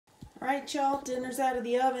All right, y'all, dinner's out of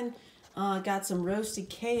the oven. Got some roasted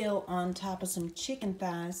kale on top of some chicken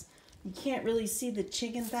thighs. You can't really see the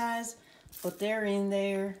chicken thighs, but they're in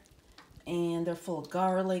there, and they're full of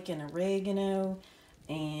garlic and oregano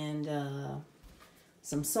and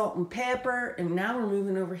some salt and pepper. And now we're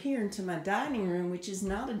moving over here into my dining room, which is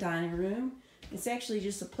not a dining room. It's actually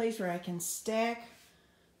just a place where I can stack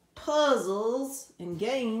puzzles and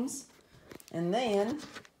games and then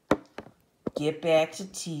get back to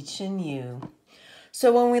teaching you.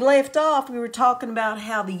 So when we left off, we were talking about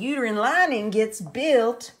how the uterine lining gets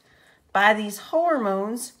built by these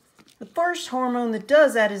hormones. The first hormone that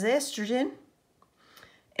does that is estrogen.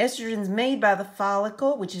 Estrogen is made by the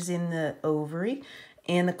follicle, which is in the ovary,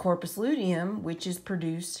 and the corpus luteum, which is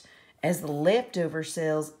produced as the leftover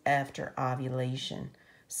cells after ovulation.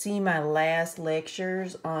 See my last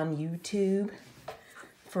lectures on YouTube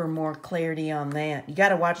for more clarity on that. You got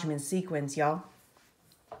to watch them in sequence, y'all.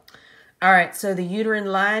 All right, so the uterine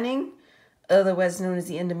lining, otherwise known as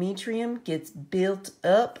the endometrium, gets built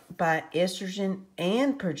up by estrogen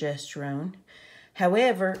and progesterone.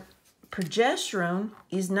 However, progesterone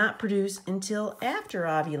is not produced until after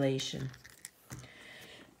ovulation.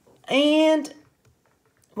 And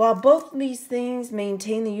while both of these things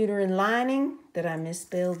maintain the uterine lining, that I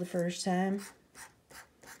misspelled the first time,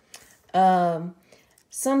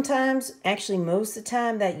 sometimes, actually most of the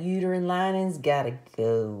time, that uterine lining's gotta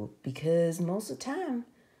go, because most of the time,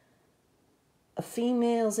 a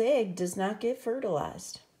female's egg does not get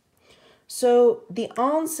fertilized. So the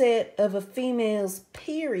onset of a female's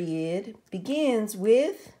period begins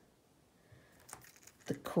with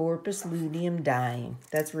the corpus luteum dying.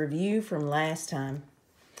 That's review from last time.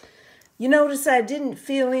 You notice I didn't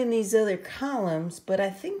fill in these other columns, but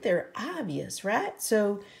I think they're obvious, right?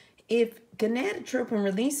 So if gonadotropin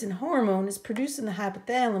releasing hormone is produced in the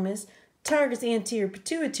hypothalamus, targets the anterior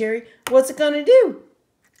pituitary, what's it going to do?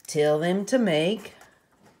 Tell them to make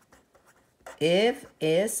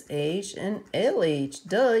FSH and LH.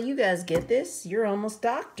 Duh, you guys get this? You're almost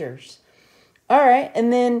doctors. All right,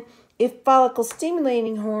 and then if follicle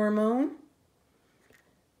stimulating hormone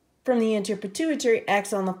from the anterior pituitary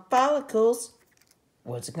acts on the follicles,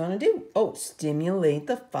 what's it going to do? Oh, stimulate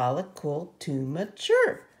the follicle to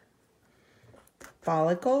mature.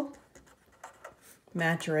 Follicle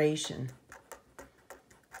maturation,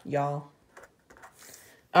 y'all.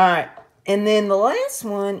 All right, and then the last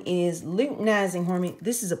one is luteinizing hormone.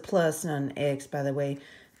 This is a plus, not an X, by the way,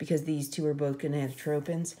 because these two are both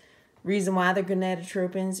gonadotropins. Reason why they're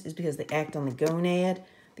gonadotropins is because they act on the gonad.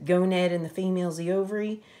 The gonad in the female is the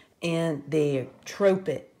ovary, and they trope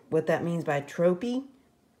it. What that means by tropy,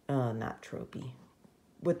 not tropy.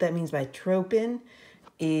 What that means by tropin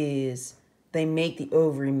is they make the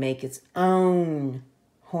ovary make its own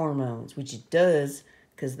hormones, which it does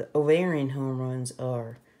because the ovarian hormones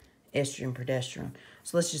are estrogen, progesterone.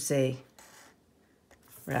 So let's just say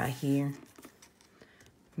right here,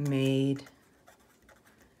 made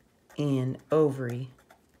in ovary.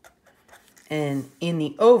 And in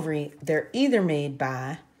the ovary, they're either made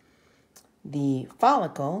by the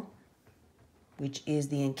follicle, which is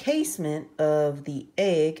the encasement of the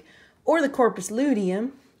egg, or the corpus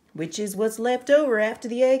luteum, which is what's left over after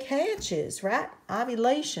the egg hatches, right?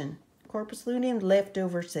 Ovulation. Corpus luteum,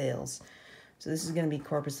 leftover cells. So this is going to be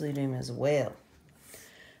corpus luteum as well.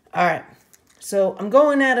 All right. So I'm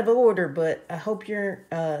going out of order, but I hope you're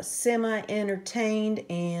semi-entertained,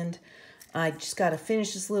 and I just got to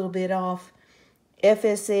finish this little bit off.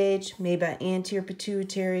 FSH, made by anterior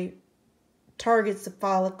pituitary, targets the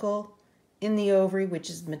follicle in the ovary, which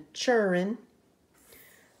is maturing.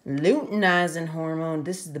 Luteinizing hormone,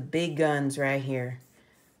 this is the big guns right here.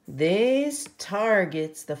 This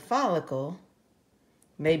targets the follicle,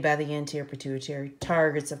 made by the anterior pituitary,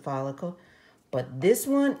 targets the follicle. But this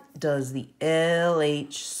one does the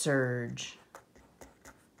LH surge.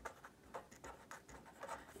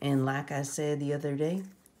 And like I said the other day,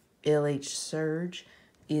 LH surge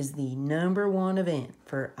is the #1 event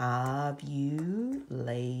for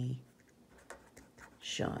ovulation.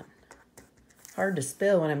 Hard to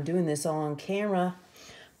spell when I'm doing this all on camera.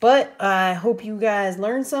 But I hope you guys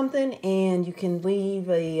learned something, and you can leave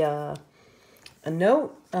a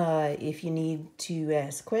note if you need to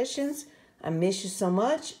ask questions. I miss you so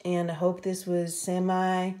much, and I hope this was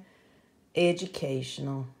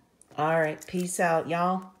semi-educational. All right, peace out,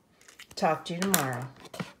 y'all. Talk to you tomorrow.